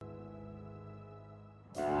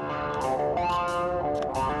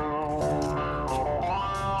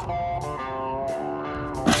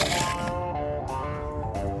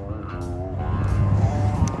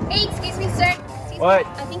What?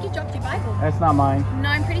 I think you dropped your Bible. That's not mine. No,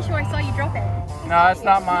 I'm pretty sure I saw you drop it. No, that's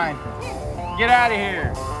not mine. Get out of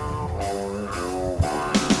here.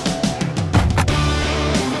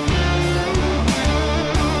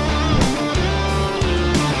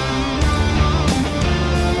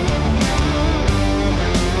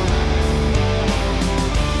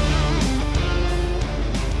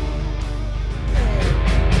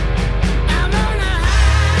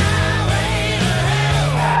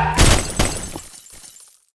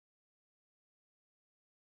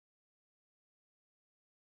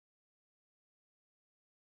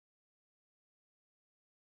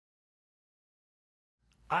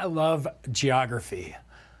 I love geography.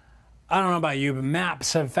 I don't know about you, but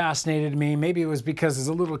maps have fascinated me. Maybe it was because as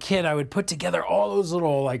a little kid, I would put together all those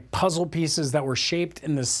little like puzzle pieces that were shaped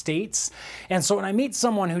in the states. And so when I meet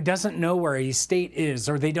someone who doesn't know where a state is,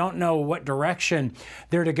 or they don't know what direction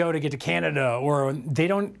they're to go to get to Canada, or they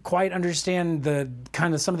don't quite understand the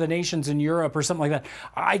kind of some of the nations in Europe or something like that,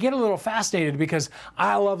 I get a little fascinated because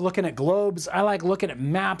I love looking at globes. I like looking at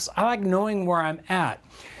maps. I like knowing where I'm at.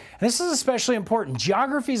 This is especially important.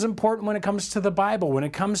 Geography is important when it comes to the Bible, when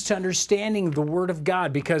it comes to understanding the Word of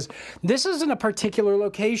God, because this is in a particular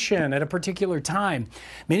location at a particular time.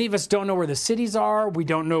 Many of us don't know where the cities are. We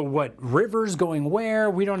don't know what river's going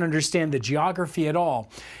where. We don't understand the geography at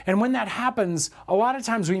all. And when that happens, a lot of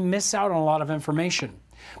times we miss out on a lot of information.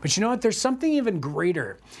 But you know what? There's something even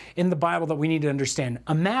greater in the Bible that we need to understand.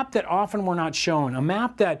 A map that often we're not shown. A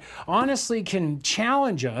map that honestly can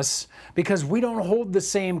challenge us because we don't hold the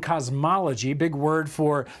same cosmology, big word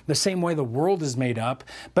for the same way the world is made up,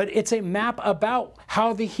 but it's a map about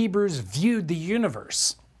how the Hebrews viewed the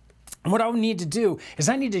universe. And what I need to do is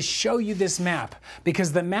I need to show you this map,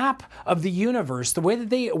 because the map of the universe, the way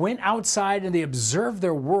that they went outside and they observed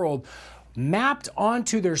their world, mapped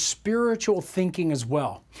onto their spiritual thinking as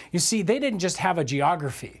well. You see, they didn't just have a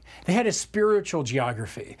geography. They had a spiritual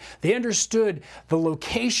geography. They understood the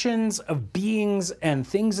locations of beings and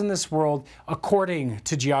things in this world according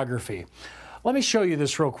to geography. Let me show you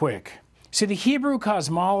this real quick. See, the Hebrew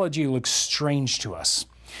cosmology looks strange to us.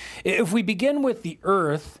 If we begin with the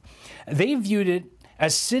earth, they viewed it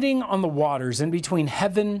as sitting on the waters in between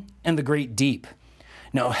heaven and the great deep.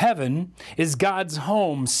 Now, heaven is God's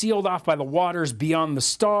home, sealed off by the waters beyond the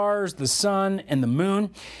stars, the sun, and the moon.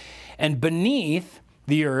 And beneath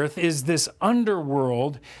the earth is this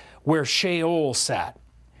underworld where Sheol sat.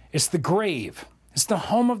 It's the grave. It's the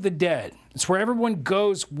home of the dead. It's where everyone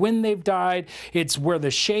goes when they've died. It's where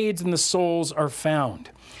the shades and the souls are found.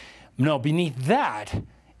 No, beneath that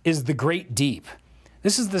is the great deep.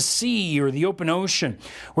 This is the sea, or the open ocean,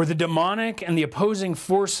 where the demonic and the opposing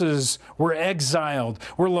forces were exiled,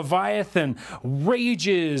 where Leviathan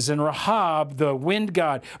rages and Rahab, the wind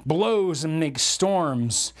god, blows and makes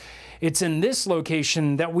storms. It's in this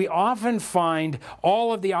location that we often find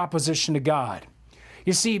all of the opposition to God.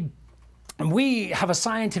 You see, we have a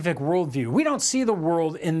scientific worldview. We don't see the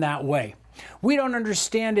world in that way. We don't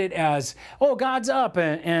understand it as, oh, God's up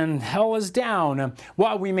and hell is down.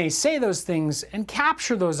 While we may say those things and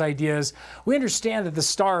capture those ideas, we understand that the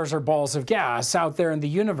stars are balls of gas out there in the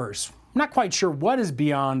universe. I'm not quite sure what is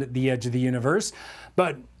beyond the edge of the universe,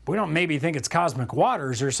 but we don't maybe think it's cosmic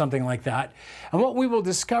waters or something like that. And what we will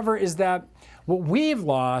discover is that what we've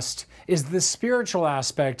lost is the spiritual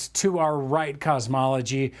aspect to our right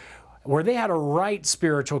cosmology, where they had a right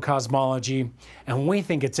spiritual cosmology, and we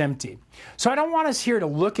think it's empty. So I don't want us here to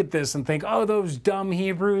look at this and think, oh, those dumb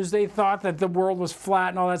Hebrews, they thought that the world was flat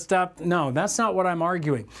and all that stuff. No, that's not what I'm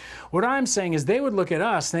arguing. What I'm saying is they would look at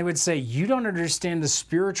us and they would say, you don't understand the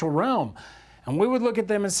spiritual realm. And we would look at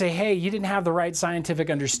them and say, hey, you didn't have the right scientific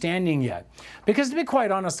understanding yet. Because to be quite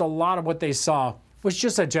honest, a lot of what they saw was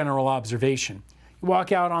just a general observation. You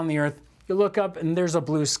walk out on the earth, you look up and there's a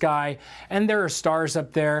blue sky, and there are stars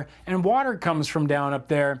up there, and water comes from down up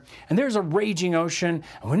there, and there's a raging ocean,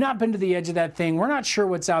 and we've not been to the edge of that thing. We're not sure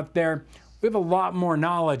what's out there. We have a lot more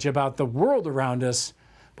knowledge about the world around us,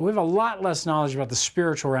 but we have a lot less knowledge about the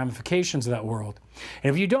spiritual ramifications of that world.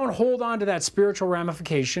 And if you don't hold on to that spiritual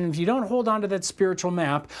ramification, if you don't hold on to that spiritual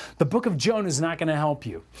map, the book of Jonah is not going to help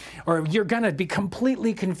you. Or you're going to be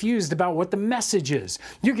completely confused about what the message is.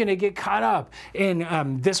 You're going to get caught up in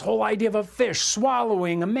this whole idea of a fish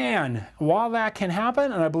swallowing a man. While that can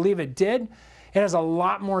happen, and I believe it did, it has a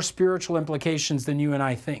lot more spiritual implications than you and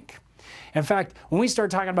I think. In fact, when we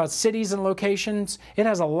start talking about cities and locations, it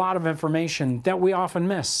has a lot of information that we often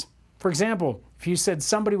miss. For example, if you said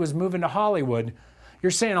somebody was moving to Hollywood, you're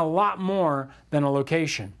saying a lot more than a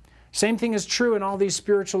location. Same thing is true in all these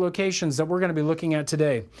spiritual locations that we're going to be looking at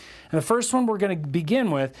today. And the first one we're going to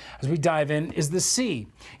begin with as we dive in is the sea.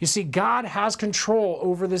 You see, God has control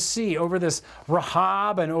over the sea, over this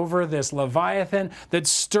Rahab and over this Leviathan that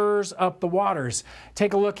stirs up the waters.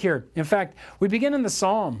 Take a look here. In fact, we begin in the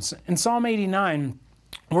Psalms. In Psalm 89,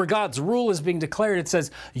 where God's rule is being declared, it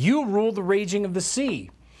says, "You rule the raging of the sea.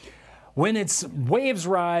 When its waves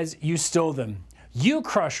rise, you still them. You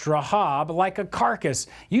crushed Rahab like a carcass.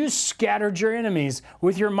 You scattered your enemies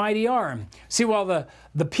with your mighty arm." See, while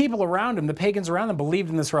the people around him, the pagans around him, believed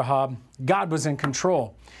in this Rahab, God was in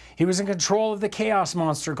control. He was in control of the chaos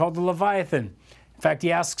monster called the Leviathan. In fact,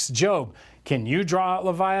 he asks Job, "Can you draw out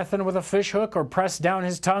Leviathan with a fish hook or press down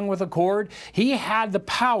his tongue with a cord?" He had the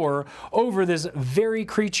power over this very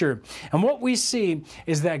creature. And what we see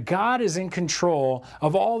is that God is in control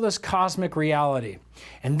of all this cosmic reality.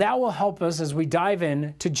 And that will help us as we dive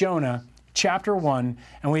in to Jonah chapter 1,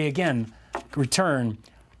 and we again return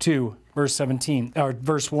to verse 17 or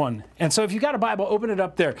verse 1. And so if you got a Bible, open it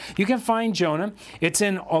up there. You can find Jonah. It's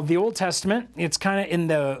in the Old Testament. It's kind of in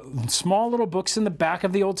the small little books in the back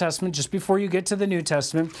of the Old Testament just before you get to the New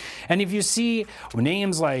Testament. And if you see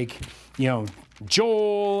names like,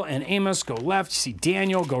 Joel and Amos, go left. You see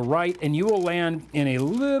Daniel, go right, and you will land in a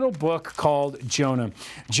little book called Jonah.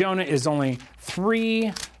 Jonah is only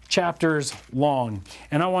 3 chapters long,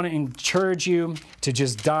 and I want to encourage you to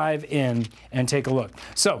just dive in and take a look.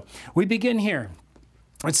 So we begin here.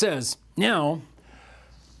 It says, "Now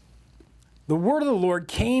the word of the Lord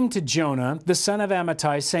came to Jonah, the son of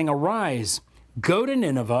Amittai, saying, Arise, go to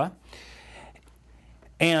Nineveh,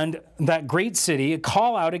 and that great city,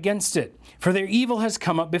 call out against it, for their evil has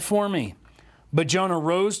come up before me." But Jonah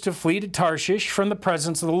rose to flee to Tarshish from the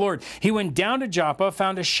presence of the Lord. He went down to Joppa,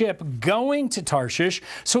 found a ship going to Tarshish,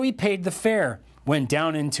 so he paid the fare, went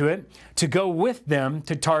down into it to go with them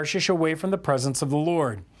to Tarshish away from the presence of the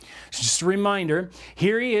Lord. So just a reminder,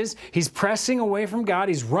 here he is. He's pressing away from God.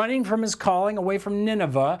 He's running from his calling away from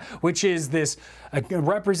Nineveh, which is this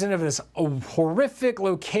representative of this horrific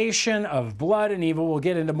location of blood and evil. We'll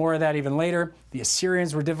get into more of that even later. The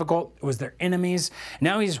Assyrians were difficult. It was their enemies.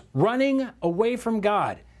 Now he's running away from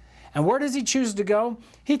God. And where does he choose to go?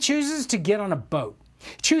 He chooses to get on a boat.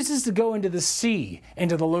 He chooses to go into the sea,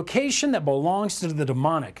 into the location that belongs to the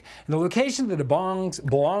demonic, the location that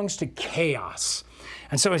belongs to chaos.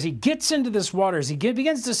 And so as he gets into this water, as he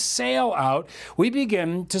begins to sail out, we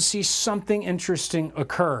begin to see something interesting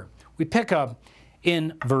occur. We pick up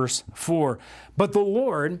in verse 4. "But the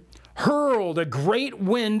Lord hurled a great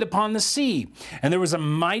wind upon the sea, and there was a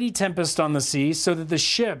mighty tempest on the sea, so that the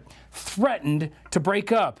ship threatened to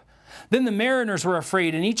break up. Then the mariners were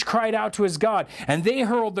afraid, and each cried out to his God, and they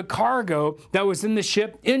hurled the cargo that was in the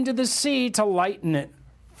ship into the sea to lighten it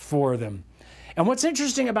for them." And what's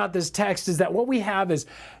interesting about this text is that what we have is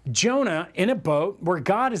Jonah in a boat where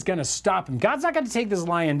God is going to stop him. God's not going to take this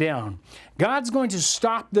lion down. God's going to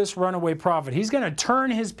stop this runaway prophet. He's going to turn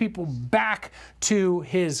his people back to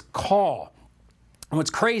his call. And what's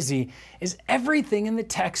crazy is everything in the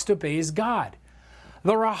text obeys God.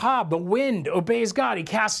 The Rahab, the wind, obeys God. He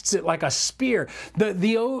casts it like a spear.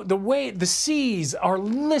 The seas are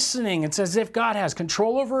listening. It's as if God has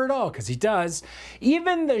control over it all, because he does.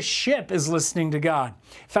 Even the ship is listening to God.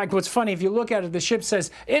 In fact, what's funny, if you look at it, the ship says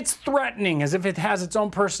it's threatening, as if it has its own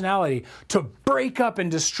personality, to break up in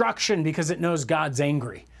destruction because it knows God's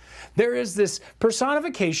angry. There is this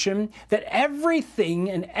personification that everything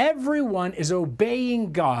and everyone is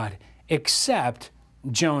obeying God except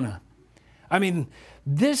Jonah. I mean,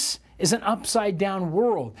 this is an upside down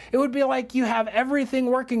world. It would be like you have everything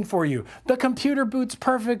working for you. The computer boots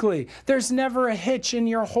perfectly. There's never a hitch in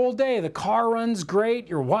your whole day. The car runs great.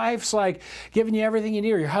 Your wife's like giving you everything you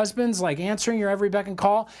need. Or your husband's like answering your every beck and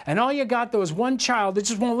call. And all you got though is one child that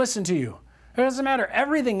just won't listen to you. It doesn't matter.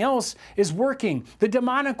 Everything else is working. The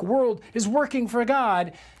demonic world is working for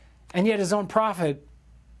God, and yet his own prophet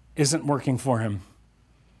isn't working for him.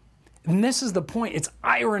 And this is the point. It's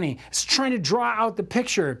irony. It's trying to draw out the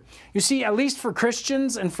picture. You see, at least for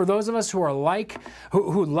Christians and for those of us who are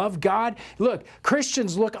who love God, look,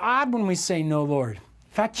 Christians look odd when we say no, Lord. In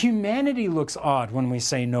fact, humanity looks odd when we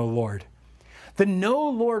say no, Lord. The no,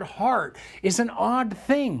 Lord heart is an odd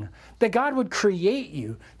thing. That God would create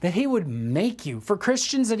you, that he would make you. For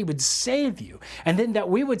Christians, that he would save you. And then that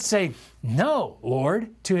we would say, no, Lord,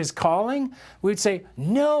 to his calling. We would say,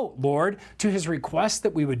 no, Lord, to his request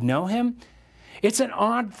that we would know him. It's an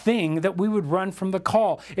odd thing that we would run from the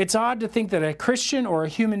call. It's odd to think that a Christian or a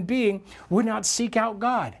human being would not seek out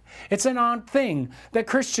God. It's an odd thing that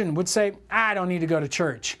Christian would say, I don't need to go to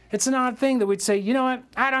church. It's an odd thing that we'd say, you know what?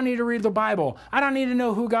 I don't need to read the Bible. I don't need to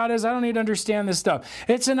know who God is. I don't need to understand this stuff.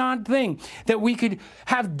 It's an odd thing that we could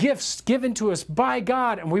have gifts given to us by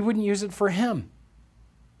God and we wouldn't use it for Him.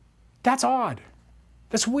 That's odd.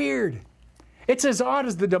 That's weird. It's as odd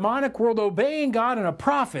as the demonic world obeying God and a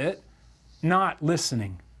prophet not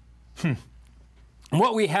listening.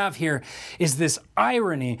 What we have here is this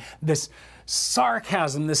irony, this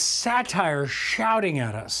sarcasm, this satire shouting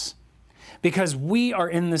at us because we are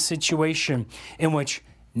in the situation in which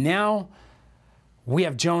now we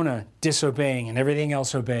have Jonah disobeying and everything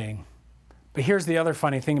else obeying. But here's the other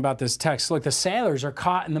funny thing about this text. Look, the sailors are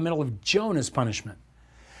caught in the middle of Jonah's punishment.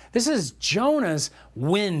 This is Jonah's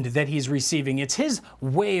wind that he's receiving. It's his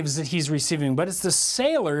waves that he's receiving, but it's the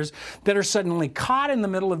sailors that are suddenly caught in the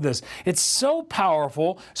middle of this. It's so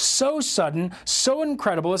powerful, so sudden, so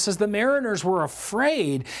incredible. It says the mariners were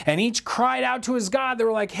afraid and each cried out to his God. They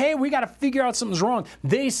were like, hey, we got to figure out something's wrong.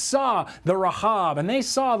 They saw the Rahab and they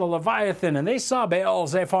saw the Leviathan and they saw Baal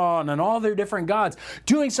Zephon and all their different gods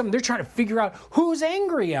doing something. They're trying to figure out who's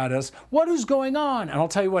angry at us, what is going on. And I'll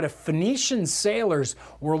tell you what, if Phoenician sailors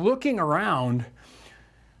were looking around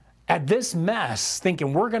at this mess,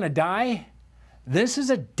 thinking we're going to die, this is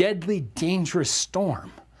a deadly, dangerous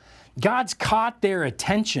storm. God's caught their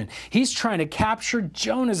attention. He's trying to capture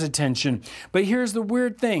Jonah's attention. But here's the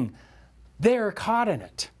weird thing. They're caught in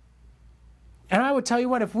it. And I would tell you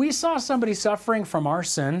what, if we saw somebody suffering from our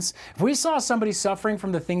sins, if we saw somebody suffering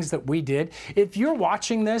from the things that we did, if you're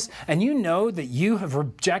watching this and you know that you have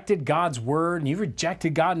rejected God's word and you've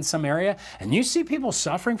rejected God in some area and you see people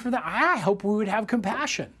suffering for that, I hope we would have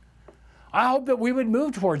compassion. I hope that we would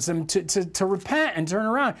move towards them to repent and turn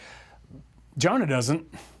around. Jonah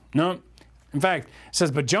doesn't. No. In fact, it says,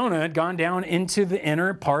 but Jonah had gone down into the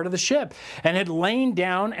inner part of the ship and had lain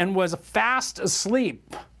down and was fast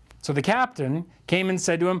asleep. So the captain came and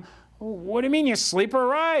said to him, what do you mean, you sleeper?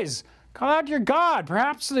 Arise, call out to your God.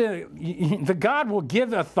 Perhaps the God will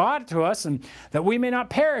give a thought to us and that we may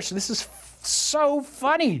not perish. This is so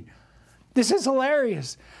funny. This is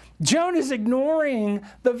hilarious. Jonah's ignoring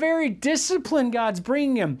the very discipline God's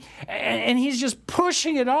bringing him, and he's just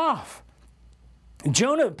pushing it off.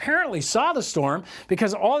 Jonah apparently saw the storm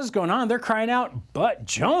because all this is going on. They're crying out, but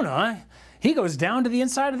Jonah, he goes down to the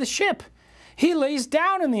inside of the ship. He lays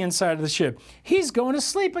down in the inside of the ship. He's going to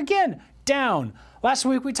sleep again, down. Last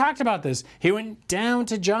week we talked about this. He went down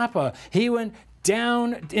to Joppa. He went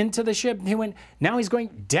down into the ship. Now he's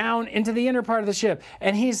going down into the inner part of the ship,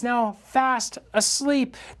 and he's now fast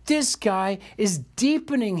asleep. This guy is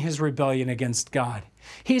deepening his rebellion against God.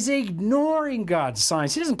 He's ignoring God's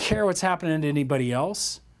signs. He doesn't care what's happening to anybody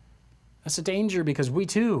else. That's a danger because we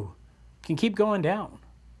too can keep going down.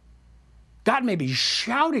 God may be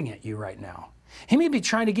shouting at you right now. He may be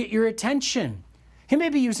trying to get your attention. He may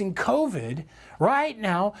be using COVID right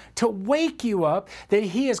now to wake you up that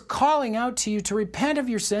He is calling out to you to repent of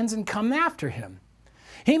your sins and come after Him.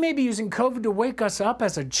 He may be using COVID to wake us up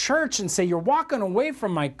as a church and say, you're walking away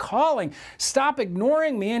from my calling. Stop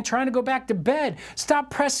ignoring me and trying to go back to bed.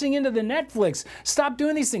 Stop pressing into the Netflix. Stop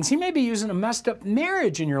doing these things. He may be using a messed up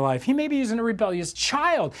marriage in your life. He may be using a rebellious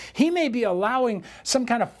child. He may be allowing some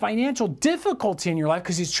kind of financial difficulty in your life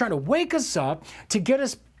because He's trying to wake us up to get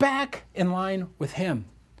us back in line with Him.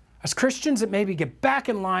 As Christians, it maybe get back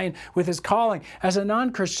in line with His calling. As a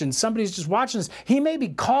non-Christian, somebody's just watching this, He may be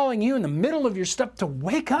calling you in the middle of your stuff to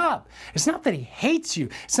wake up. It's not that He hates you.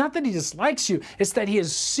 It's not that He dislikes you. It's that He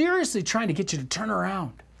is seriously trying to get you to turn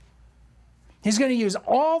around. He's going to use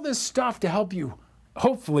all this stuff to help you,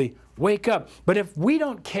 hopefully, wake up. But if we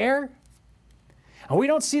don't care, and we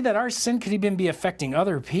don't see that our sin could even be affecting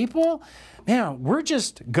other people, man, we're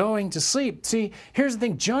just going to sleep. See, here's the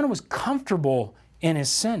thing. Jonah was comfortable in his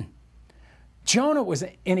sin. Jonah was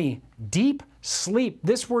in a deep sleep.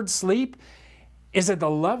 This word sleep is at the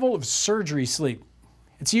level of surgery sleep.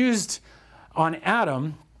 It's used on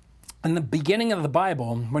Adam in the beginning of the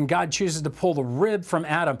Bible. When God chooses to pull the rib from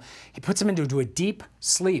Adam, He puts him into a deep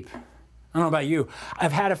sleep. I don't know about you.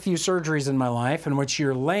 I've had a few surgeries in my life in which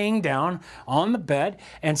you're laying down on the bed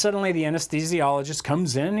and suddenly the anesthesiologist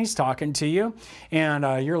comes in and he's talking to you and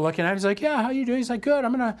you're looking at him. He's like, yeah, how you doing? He's like, good.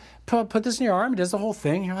 I'm going to put this in your arm. He does the whole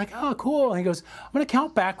thing. You're like, oh, cool. And he goes, I'm going to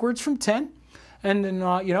count backwards from 10. And then,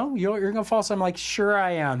 you're going to fall. So I'm like, sure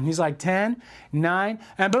I am. He's like 10, 9,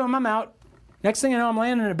 and boom, I'm out. Next thing you know, I'm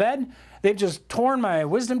laying in a bed. They've just torn my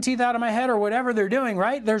wisdom teeth out of my head or whatever they're doing,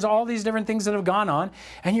 right? There's all these different things that have gone on.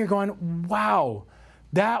 And you're going, wow,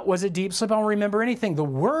 That was a deep sleep. I don't remember anything. The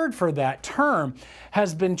word for that term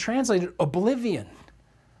has been translated oblivion.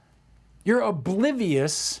 You're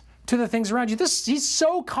oblivious to the things around you. He's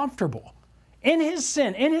so comfortable in his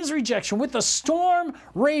sin, in his rejection, with the storm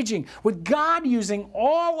raging, with God using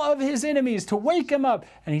all of his enemies to wake him up,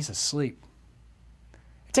 and he's asleep.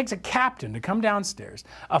 It takes a captain to come downstairs,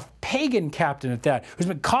 a pagan captain at that, who's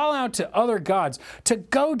been calling out to other gods, to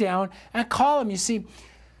go down and call him. You see,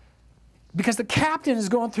 because the captain is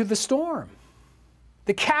going through the storm.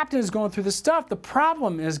 The captain is going through the stuff. The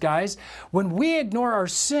problem is, guys, when we ignore our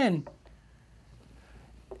sin,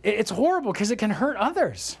 it's horrible because it can hurt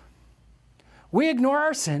others. We ignore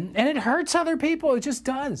our sin and it hurts other people. It just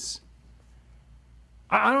does.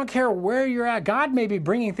 I don't care where you're at. God may be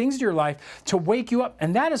bringing things to your life to wake you up,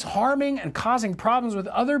 and that is harming and causing problems with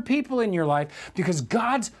other people in your life because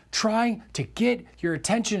God's trying to get your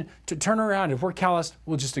attention to turn around. If we're calloused,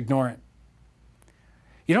 we'll just ignore it.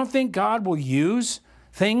 You don't think God will use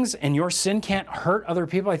things and your sin can't hurt other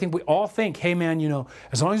people? I think we all think, hey man,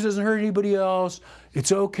 as long as it doesn't hurt anybody else,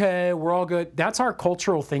 it's okay, we're all good. That's our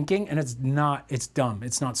cultural thinking, and it's dumb.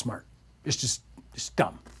 It's not smart. It's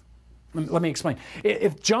dumb. Let me explain.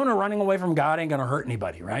 If Jonah running away from God ain't gonna hurt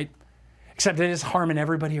anybody, right? Except it is harming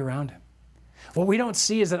everybody around him. What we don't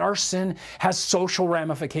see is that our sin has social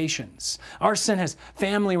ramifications. Our sin has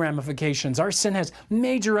family ramifications. Our sin has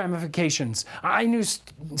major ramifications. I knew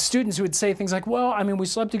students who would say things like, well, we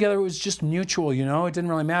slept together, it was just mutual, it didn't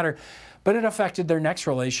really matter. But it affected their next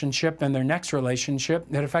relationship and their next relationship.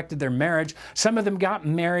 It affected their marriage. Some of them got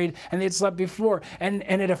married and they'd slept before. And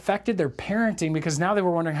it affected their parenting because now they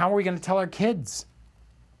were wondering, how are we going to tell our kids?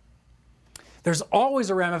 There's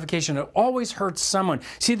always a ramification. It always hurts someone.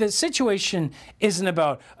 See, the situation isn't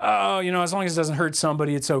about, as long as it doesn't hurt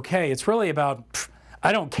somebody, it's okay. It's really about,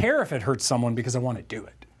 I don't care if it hurts someone because I want to do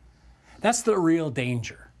it. That's the real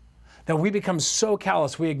danger. That we become so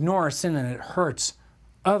callous, we ignore our sin and it hurts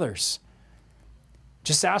others.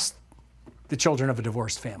 Just ask the children of a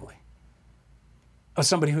divorced family, of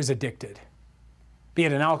somebody who's addicted. Be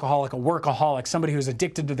it an alcoholic, a workaholic, somebody who's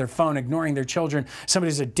addicted to their phone, ignoring their children, somebody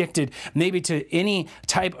who's addicted maybe to any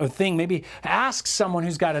type of thing. Maybe ask someone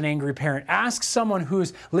who's got an angry parent. Ask someone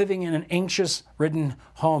who's living in an anxious-ridden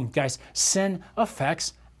home. Guys, sin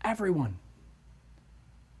affects everyone.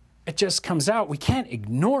 It just comes out. We can't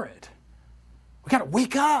ignore it. We got to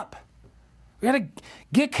wake up. We got to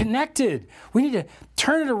get connected. We need to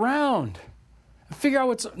turn it around. Figure out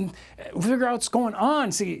what's going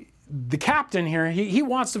on. See, the captain here, he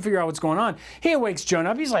wants to figure out what's going on. He wakes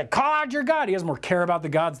Jonah up. He's like, call out your God. He has more care about the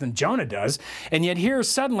gods than Jonah does. And yet here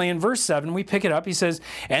suddenly in verse 7, we pick it up. He says,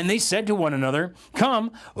 and they said to one another,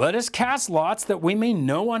 come, let us cast lots that we may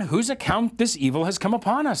know on whose account this evil has come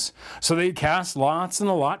upon us. So they cast lots, and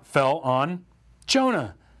the lot fell on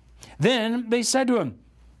Jonah. Then they said to him,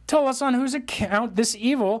 tell us on whose account this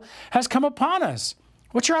evil has come upon us.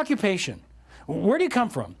 What's your occupation? Where do you come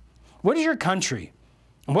from? What is your country?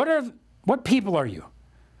 What people are you?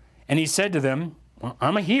 And he said to them, well,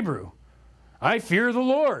 I'm a Hebrew. I fear the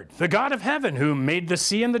Lord, the God of heaven, who made the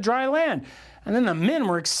sea and the dry land. And then the men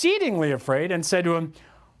were exceedingly afraid and said to him,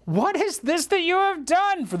 what is this that you have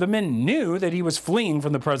done? For the men knew that he was fleeing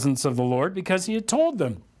from the presence of the Lord because he had told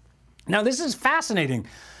them. Now this is fascinating.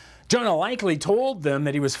 Jonah likely told them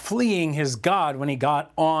that he was fleeing his God when he got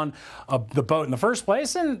on the boat in the first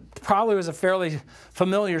place, and probably was a fairly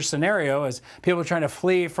familiar scenario as people were trying to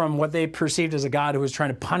flee from what they perceived as a God who was trying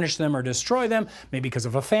to punish them or destroy them, maybe because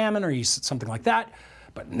of a famine or something like that.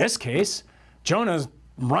 But in this case, Jonah's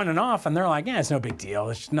running off, and they're like, yeah, it's no big deal.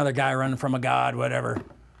 It's just another guy running from a God, whatever.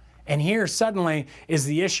 And here suddenly is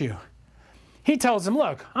the issue. He tells them,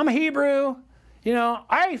 look, I'm a Hebrew.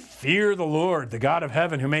 I fear the Lord, the God of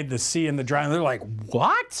heaven, who made the sea and the dry land. They're like,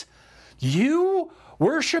 what? You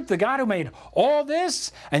worship the God who made all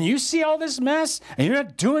this, and you see all this mess, and you're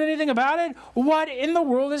not doing anything about it? What in the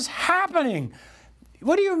world is happening?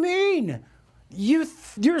 What do you mean?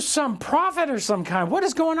 You're some prophet or some kind. What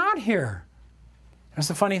is going on here? That's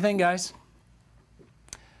the funny thing, guys.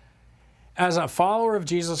 As a follower of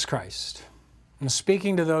Jesus Christ, I'm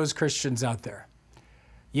speaking to those Christians out there,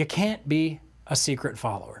 you can't be a secret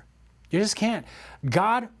follower. You just can't.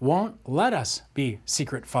 God won't let us be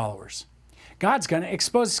secret followers. God's going to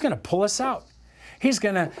expose, he's going to pull us out. He's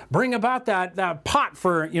going to bring about that pot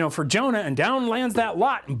for Jonah, and down lands that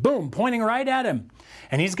lot, and boom, pointing right at him.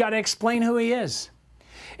 And he's got to explain who he is.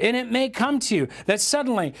 And it may come to you that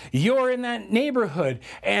suddenly you're in that neighborhood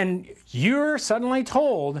and you're suddenly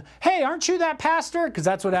told, hey, aren't you that pastor? Because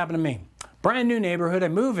that's what happened to me. Brand new neighborhood, I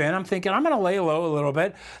move in, I'm thinking I'm going to lay low a little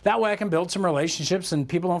bit. That way I can build some relationships and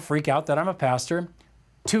people don't freak out that I'm a pastor.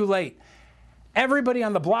 Too late. Everybody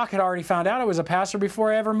on the block had already found out I was a pastor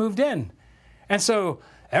before I ever moved in. And so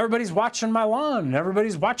everybody's watching my lawn, and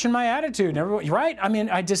everybody's watching my attitude, and right? I mean,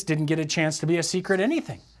 I just didn't get a chance to be a secret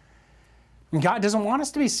anything. And God doesn't want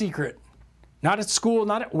us to be secret. Not at school,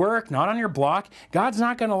 not at work, not on your block. God's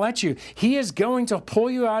not going to let you. He is going to pull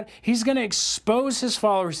you out. He's going to expose his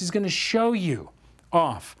followers. He's going to show you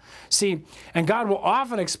off. See, and God will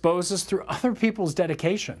often expose us through other people's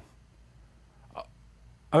dedication.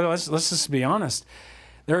 Let's just be honest.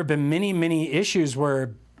 There have been many, many issues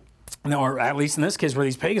where, or at least in this case, where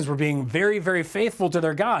these pagans were being very, very faithful to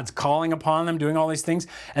their gods, calling upon them, doing all these things.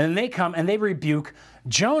 And then they come and they rebuke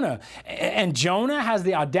Jonah. And Jonah has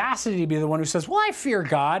the audacity to be the one who says, well, I fear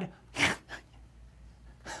God.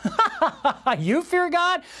 You fear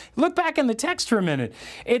God? Look back in the text for a minute.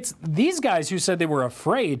 It's these guys who said they were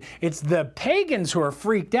afraid. It's the pagans who are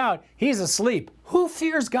freaked out. He's asleep. Who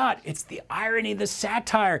fears God? It's the irony, the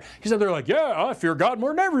satire. He said they're like, yeah, I fear God more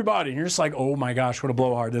than everybody. And you're just like, oh my gosh, what a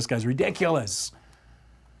blowhard. This guy's ridiculous.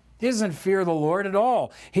 He doesn't fear the Lord at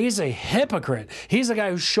all. He's a hypocrite. He's a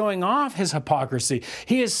guy who's showing off his hypocrisy.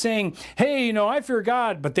 He is saying, hey, I fear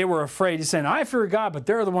God, but they were afraid. He's saying, I fear God, but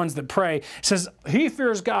they're the ones that pray. He says, he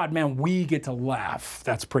fears God. Man, we get to laugh.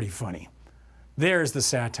 That's pretty funny. There's the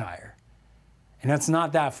satire. And that's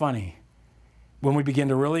not that funny when we begin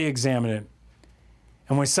to really examine it.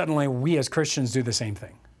 And we as Christians do the same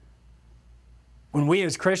thing. When we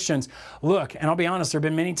as Christians look, and I'll be honest, there have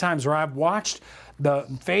been many times where I've watched the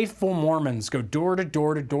faithful Mormons go door to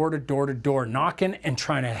door to door to door to door, knocking and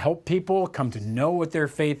trying to help people come to know what their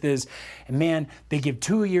faith is. And man, they give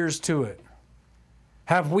 2 years to it.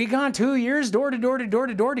 Have we gone 2 years door to door to door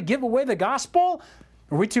to door to give away the gospel?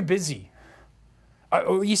 Or are we too busy?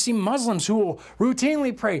 You see Muslims who will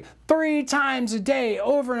routinely pray 3 times a day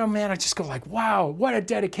over and over. Man, I just go like, wow, what a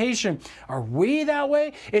dedication. Are we that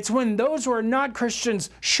way? It's when those who are not Christians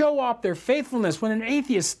show off their faithfulness, when an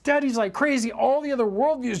atheist studies like crazy all the other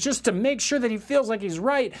worldviews just to make sure that he feels like he's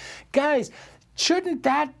right. Guys, shouldn't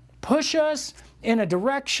that push us in a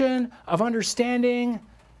direction of understanding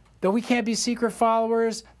that we can't be secret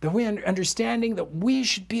followers, that we understanding that we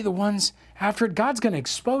should be the ones after it? God's going to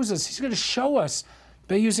expose us. He's going to show us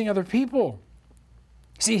by using other people.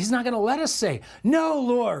 See, he's not going to let us say, no,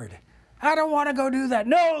 Lord, I don't want to go do that.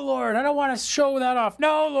 No, Lord, I don't want to show that off.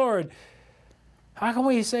 No, Lord. How can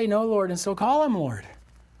we say no, Lord, and still call him Lord?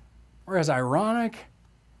 We're as ironic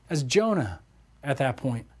as Jonah at that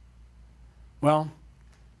point. Well,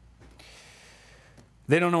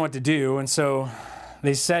 they don't know what to do, and so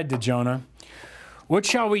they said to Jonah, what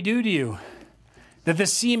shall we do to you, that the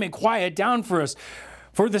sea may quiet down for us?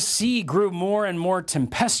 For the sea grew more and more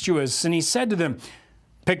tempestuous. And he said to them,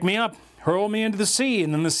 pick me up, hurl me into the sea,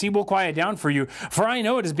 and then the sea will quiet down for you. For I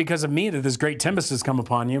know it is because of me that this great tempest has come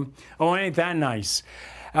upon you. Oh, ain't that nice?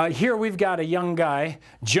 Here we've got a young guy,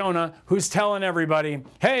 Jonah, who's telling everybody,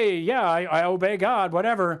 hey, yeah, I obey God,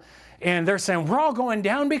 whatever. And they're saying, we're all going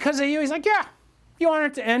down because of you. He's like, yeah, you want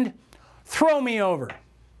it to end? Throw me over.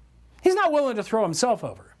 He's not willing to throw himself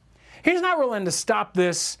over. He's not willing to stop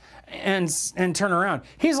this and turn around.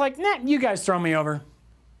 He's like, nah, you guys throw me over.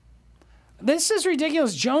 This is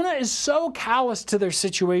ridiculous. Jonah is so callous to their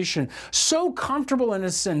situation, so comfortable in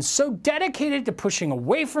his sin, so dedicated to pushing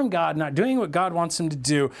away from God, not doing what God wants him to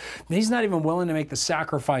do, that he's not even willing to make the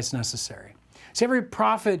sacrifice necessary. See, every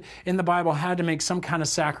prophet in the Bible had to make some kind of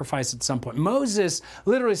sacrifice at some point. Moses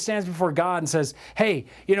literally stands before God and says, hey,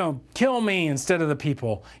 kill me instead of the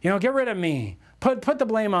people. Get rid of me. Put the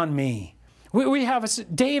blame on me. We have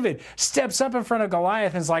David steps up in front of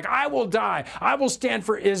Goliath and is like, I will die. I will stand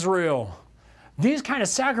for Israel. These kind of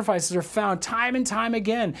sacrifices are found time and time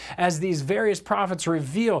again as these various prophets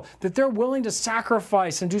reveal that they're willing to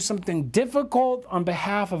sacrifice and do something difficult on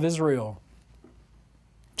behalf of Israel.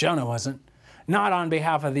 Jonah wasn't. Not on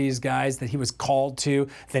behalf of these guys that he was called to,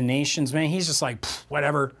 the nations. Man, he's just like,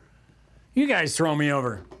 whatever. You guys throw me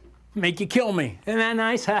over. Make you kill me. Isn't that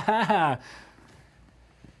nice? Ha ha ha.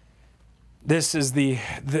 This is the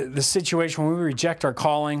situation when we reject our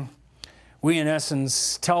calling. We, in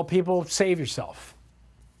essence, tell people, save yourself.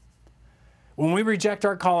 When we reject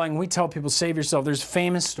our calling, we tell people, save yourself. There's a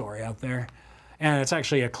famous story out there, and it's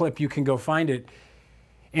actually a clip. You can go find it.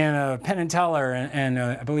 And Penn and Teller, and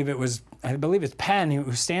I believe it's Penn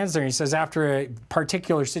who stands there. And he says, after a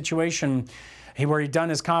particular situation where he'd done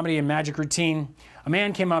his comedy and magic routine, a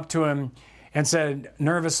man came up to him and said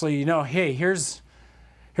nervously, hey, here's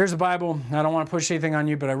the Bible. I don't want to push anything on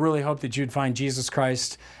you, but I really hope that you'd find Jesus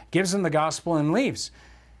Christ. Gives him the gospel and leaves.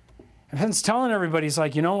 And Penn's telling everybody, he's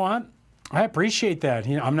like, you know what? I appreciate that.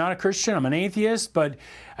 I'm not a Christian, I'm an atheist, but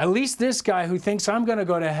at least this guy who thinks I'm going to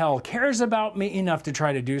go to hell cares about me enough to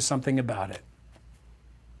try to do something about it.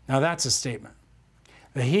 Now that's a statement.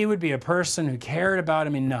 That he would be a person who cared about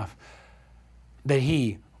him enough that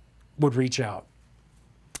he would reach out.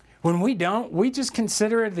 When we don't, we just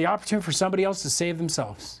consider it the opportunity for somebody else to save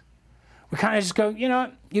themselves. We kind of just go, you know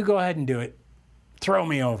what, you go ahead and do it. Throw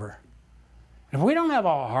me over. And if we don't have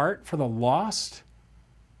a heart for the lost,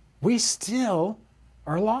 we still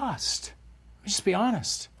are lost. Let's just be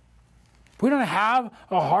honest. If we don't have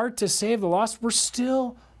a heart to save the lost, we're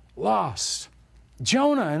still lost.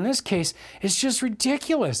 Jonah, in this case, is just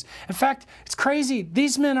ridiculous. In fact, it's crazy.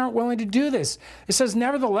 These men aren't willing to do this. It says,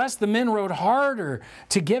 nevertheless, the men rowed harder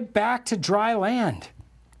to get back to dry land.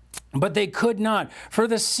 But they could not, for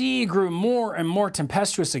the sea grew more and more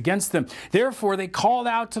tempestuous against them. Therefore they called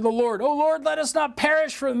out to the Lord, O Lord, let us not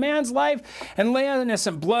perish for man's life and lay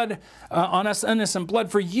innocent blood on us innocent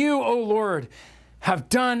blood. For you, O Lord, have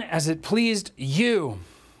done as it pleased you.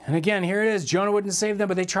 And again, here it is. Jonah wouldn't save them,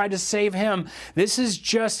 but they tried to save him. This has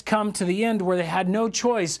just come to the end where they had no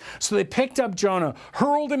choice. So they picked up Jonah,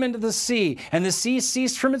 hurled him into the sea, and the sea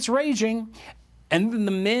ceased from its raging. And then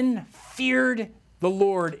the men feared the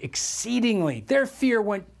Lord exceedingly. Their fear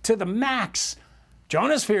went to the max.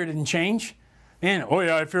 Jonah's fear didn't change. Man, oh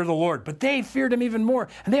yeah, I fear the Lord. But they feared him even more.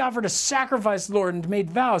 And they offered to sacrifice the Lord and made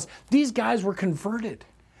vows. These guys were converted.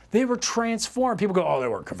 They were transformed. People go, oh, they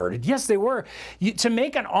weren't converted. Yes, they were. To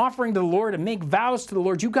make an offering to the Lord and make vows to the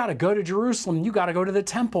Lord, you got to go to Jerusalem. You got to go to the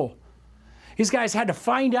temple. These guys had to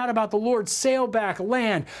find out about the Lord, sail back,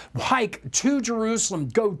 land, hike to Jerusalem,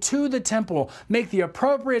 go to the temple, make the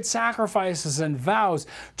appropriate sacrifices and vows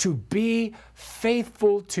to be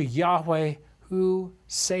faithful to Yahweh who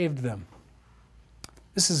saved them.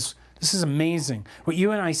 This is amazing. What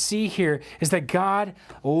you and I see here is that God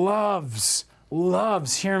loves,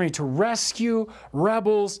 hear me, to rescue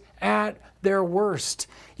rebels at their worst.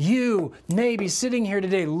 You may be sitting here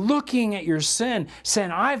today looking at your sin, saying,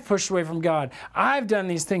 I've pushed away from God. I've done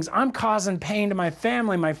these things. I'm causing pain to my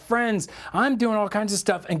family, my friends. I'm doing all kinds of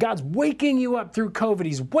stuff. And God's waking you up through COVID.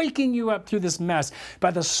 He's waking you up through this mess by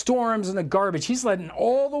the storms and the garbage. He's letting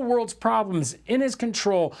all the world's problems in his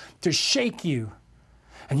control to shake you.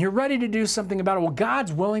 And you're ready to do something about it. Well,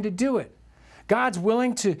 God's willing to do it. God's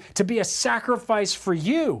willing to be a sacrifice for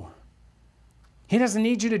you. He doesn't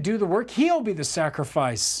need you to do the work. He'll be the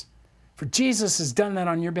sacrifice. For Jesus has done that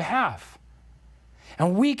on your behalf.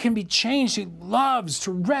 And we can be changed. He loves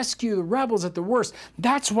to rescue the rebels at the worst.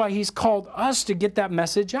 That's why he's called us to get that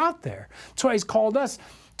message out there. That's why he's called us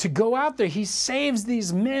to go out there. He saves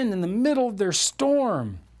these men in the middle of their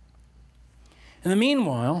storm. In the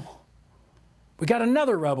meanwhile, we got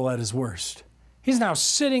another rebel at his worst. He's now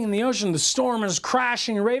sitting in the ocean. The storm is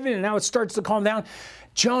crashing and raving, and now it starts to calm down.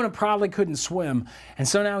 Jonah probably couldn't swim, and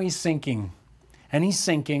so now he's sinking. And he's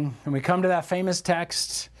sinking, and we come to that famous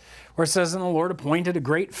text where it says, and the Lord appointed a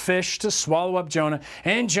great fish to swallow up Jonah,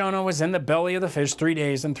 and Jonah was in the belly of the fish 3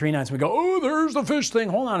 days and 3 nights. We go, oh, there's the fish thing.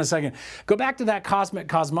 Hold on a second. Go back to that cosmic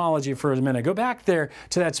cosmology for a minute. Go back there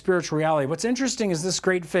to that spiritual reality. What's interesting is this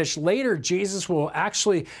great fish. Later, Jesus will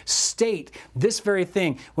actually state this very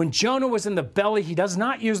thing. When Jonah was in the belly, he does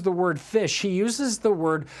not use the word fish. He uses the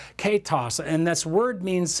word katos, and this word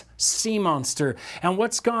means sea monster. And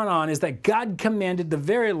what's gone on is that God commanded the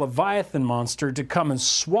very Leviathan monster to come and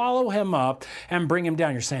swallow him up and bring him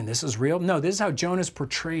down. You're saying this is real? No, this is how Jonah's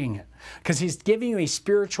portraying it, because he's giving you a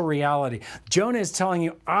spiritual reality. Jonah is telling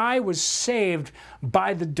you, I was saved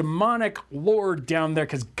by the demonic Lord down there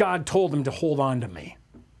because God told him to hold on to me.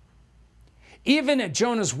 Even at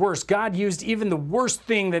Jonah's worst, God used even the worst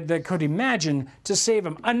thing that they could imagine to save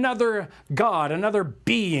him. Another God, another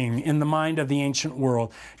being in the mind of the ancient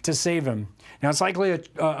world to save him. Now, it's likely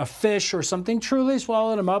a fish or something truly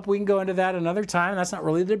swallowed him up. We can go into that another time. That's not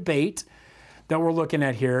really the debate that we're looking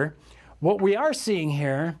at here. What we are seeing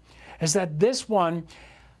here is that this one,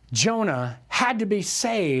 Jonah, had to be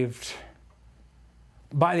saved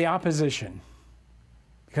by the opposition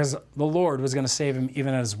because the Lord was going to save him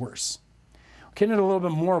even at his worst. We'll get into a little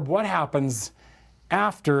bit more of what happens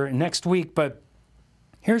after next week, but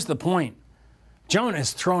here's the point. Jonah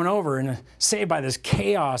is thrown over and saved by this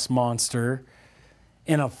chaos monster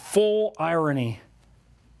in a full irony.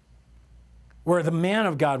 Where the man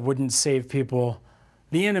of God wouldn't save people,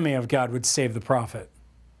 the enemy of God would save the prophet.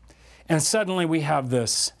 And suddenly we have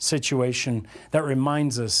this situation that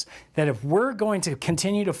reminds us that if we're going to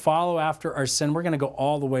continue to follow after our sin, we're going to go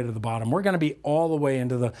all the way to the bottom. We're going to be all the way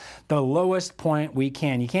into the lowest point we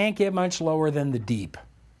can. You can't get much lower than the deep.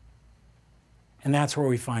 And that's where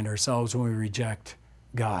we find ourselves when we reject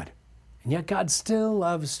God. And yet God still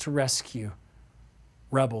loves to rescue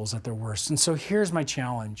rebels at their worst. And so here's my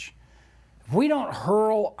challenge. If we don't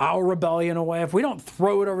hurl our rebellion away, if we don't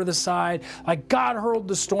throw it over the side, like God hurled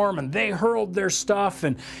the storm and they hurled their stuff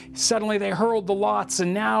and suddenly they hurled the lots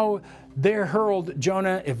and now they're hurled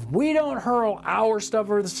Jonah. If we don't hurl our stuff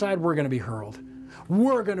over the side, we're going to be hurled.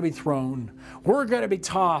 We're going to be thrown. We're going to be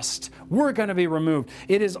tossed. We're going to be removed.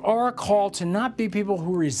 It is our call to not be people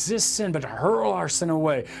who resist sin, but to hurl our sin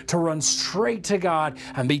away, to run straight to God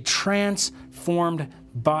and be transformed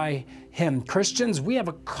by Him. Christians, we have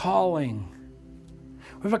a calling.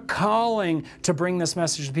 We have a calling to bring this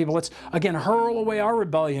message to people. Let's, again, hurl away our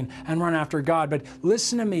rebellion and run after God. But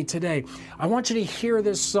listen to me today. I want you to hear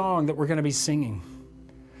this song that we're going to be singing.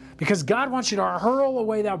 Because God wants you to hurl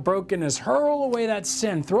away that brokenness, hurl away that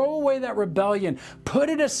sin, throw away that rebellion, put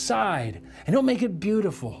it aside, and He'll make it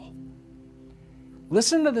beautiful.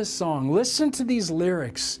 Listen to this song. Listen to these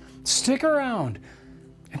lyrics. Stick around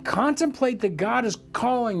and contemplate that God is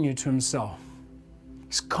calling you to Himself.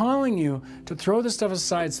 He's calling you to throw this stuff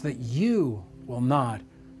aside so that you will not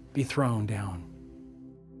be thrown down.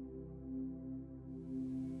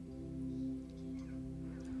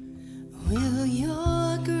 Will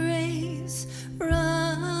your grace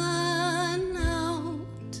run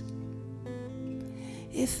out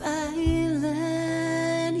if I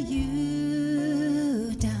let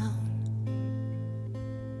you down?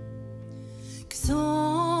 'Cause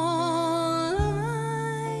all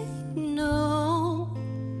I know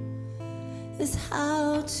is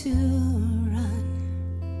how to run.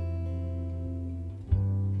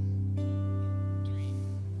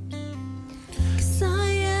 'Cause I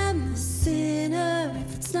am a sinner.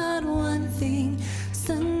 If it's not one thing, it's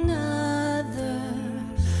another.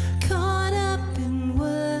 Caught up in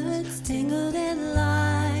words, tangled in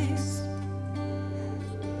lies.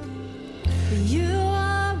 But you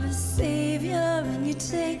are a savior, and you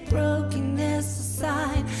take brokenness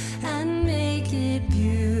aside and make it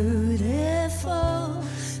beautiful,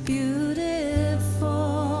 beautiful.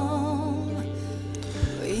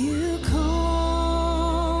 You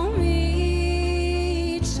call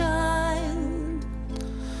me child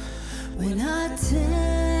when I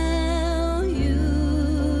tell you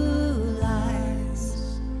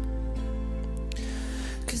lies.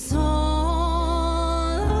 'Cause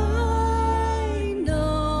all I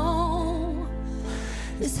know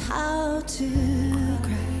is how to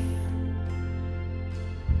cry.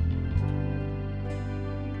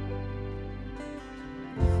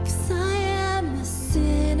 I am a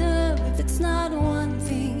sinner. If it's not one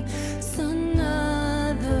thing, it's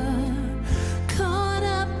another. Caught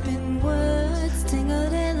up in words,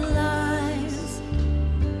 tangled in lies.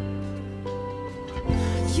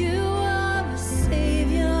 You are a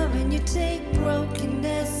savior, and you take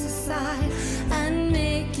brokenness aside and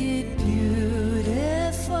make it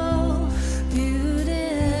beautiful, beautiful.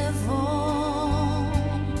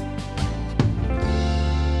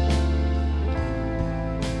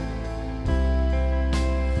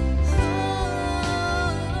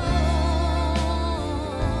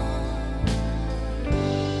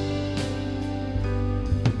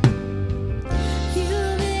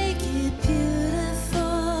 You make it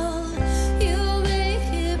beautiful. You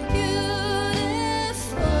make it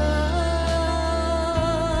beautiful.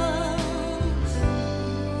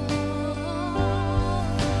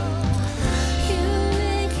 You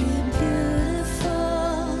make it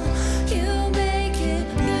beautiful. You make it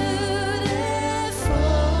beautiful.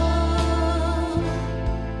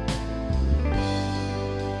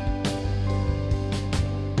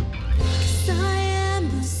 'Cause I am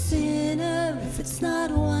a sinner. If it's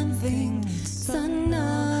not one thing, it's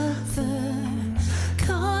another.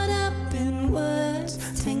 Caught up in words,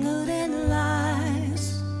 tangled in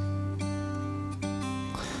lies.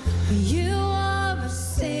 You are a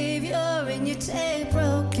savior, and you take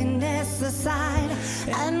brokenness aside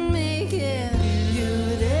and make it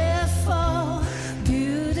beautiful,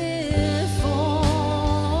 beautiful.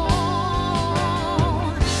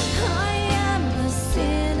 I am a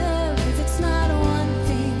sinner. If it's not one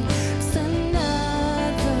thing, it's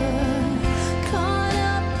another. Caught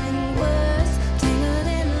up in words, tangled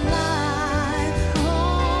in lies.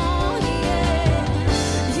 Oh yeah,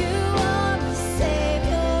 you are a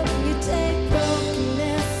savior, and you take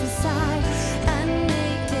brokenness aside and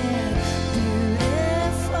make it beautiful.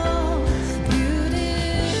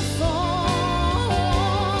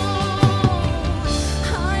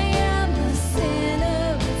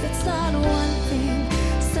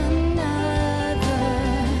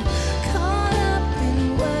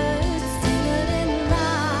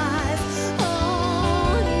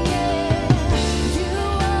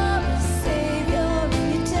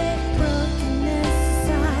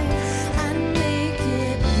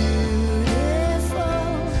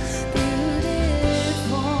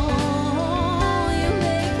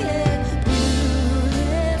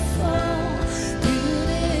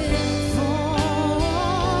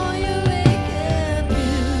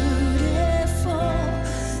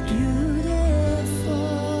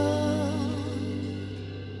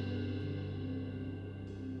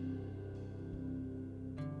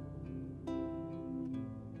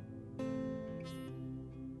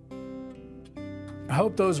 I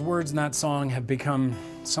hope those words in that song have become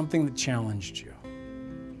something that challenged you.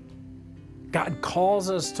 God calls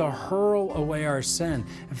us to hurl away our sin.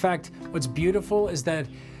 In fact, what's beautiful is that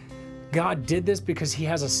God did this because he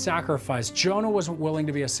has a sacrifice. Jonah wasn't willing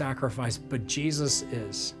to be a sacrifice, but Jesus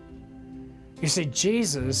is. You say,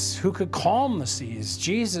 Jesus, who could calm the seas,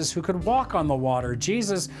 Jesus, who could walk on the water,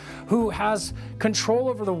 Jesus, who has control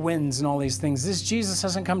over the winds and all these things. This Jesus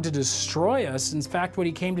hasn't come to destroy us. In fact, what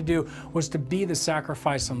he came to do was to be the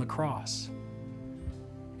sacrifice on the cross.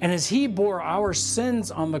 And as he bore our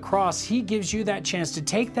sins on the cross, he gives you that chance to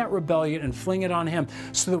take that rebellion and fling it on him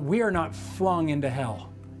so that we are not flung into hell.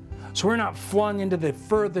 So we're not flung into the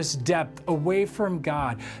furthest depth away from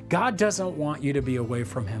God. God doesn't want you to be away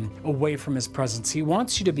from him, away from his presence. He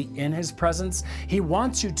wants you to be in his presence. He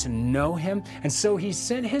wants you to know him. And so he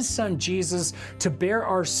sent his son Jesus to bear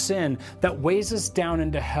our sin that weighs us down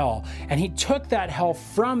into hell. And he took that hell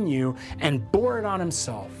from you and bore it on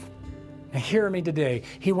himself. And hear me today.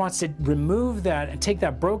 He wants to remove that and take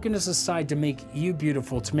that brokenness aside to make you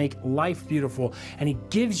beautiful, to make life beautiful. And he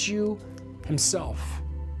gives you himself.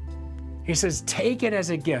 He says, take it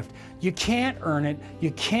as a gift. You can't earn it.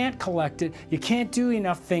 You can't collect it. You can't do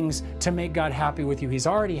enough things to make God happy with you. He's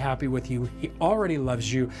already happy with you. He already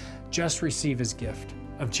loves you. Just receive his gift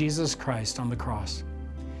of Jesus Christ on the cross.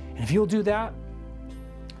 And if you'll do that,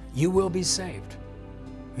 you will be saved.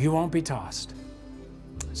 You won't be tossed.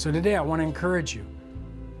 So today I want to encourage you,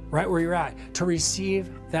 right where you're at, to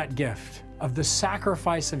receive that gift of the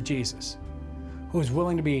sacrifice of Jesus, who is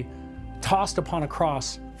willing to be tossed upon a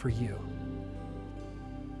cross for you.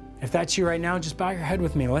 If that's you right now, just bow your head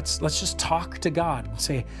with me. Let's just talk to God and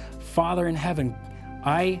say, Father in heaven,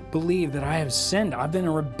 I believe that I have sinned. I've been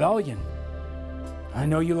in rebellion. I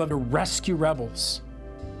know you love to rescue rebels.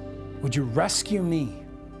 Would you rescue me?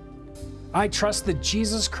 I trust that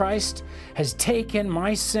Jesus Christ has taken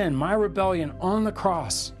my sin, my rebellion on the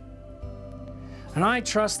cross. And I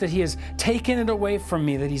trust that he has taken it away from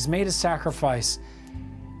me, that he's made a sacrifice,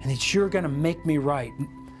 and that you're going to make me right.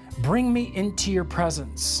 Bring me into your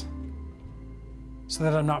presence so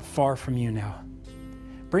that I'm not far from you now.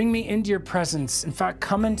 Bring me into your presence. In fact,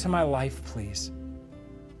 come into my life, please.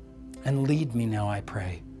 And lead me now, I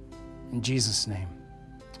pray. In Jesus' name,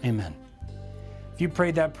 amen. If you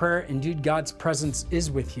prayed that prayer, indeed God's presence is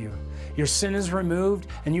with you. Your sin is removed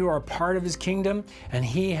and you are a part of his kingdom and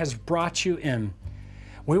he has brought you in.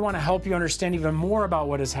 We want to help you understand even more about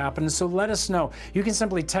what has happened, so let us know. You can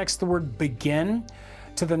simply text the word BEGIN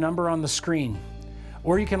to the number on the screen.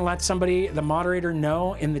 Or you can let somebody, the moderator,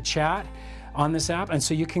 know in the chat on this app, and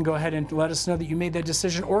so you can go ahead and let us know that you made that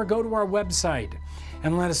decision, or go to our website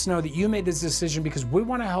and let us know that you made this decision, because we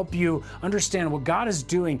want to help you understand what God is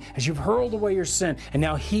doing as you've hurled away your sin, and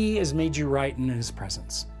now he has made you right in his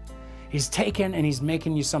presence. He's taken and he's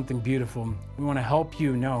making you something beautiful. We want to help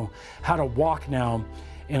you know how to walk now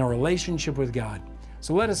in a relationship with God.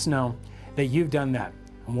 So let us know that you've done that,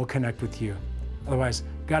 and we'll connect with you. Otherwise,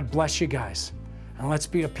 God bless you guys. And let's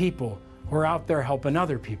be a people who are out there helping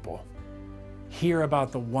other people hear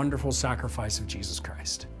about the wonderful sacrifice of Jesus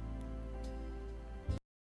Christ.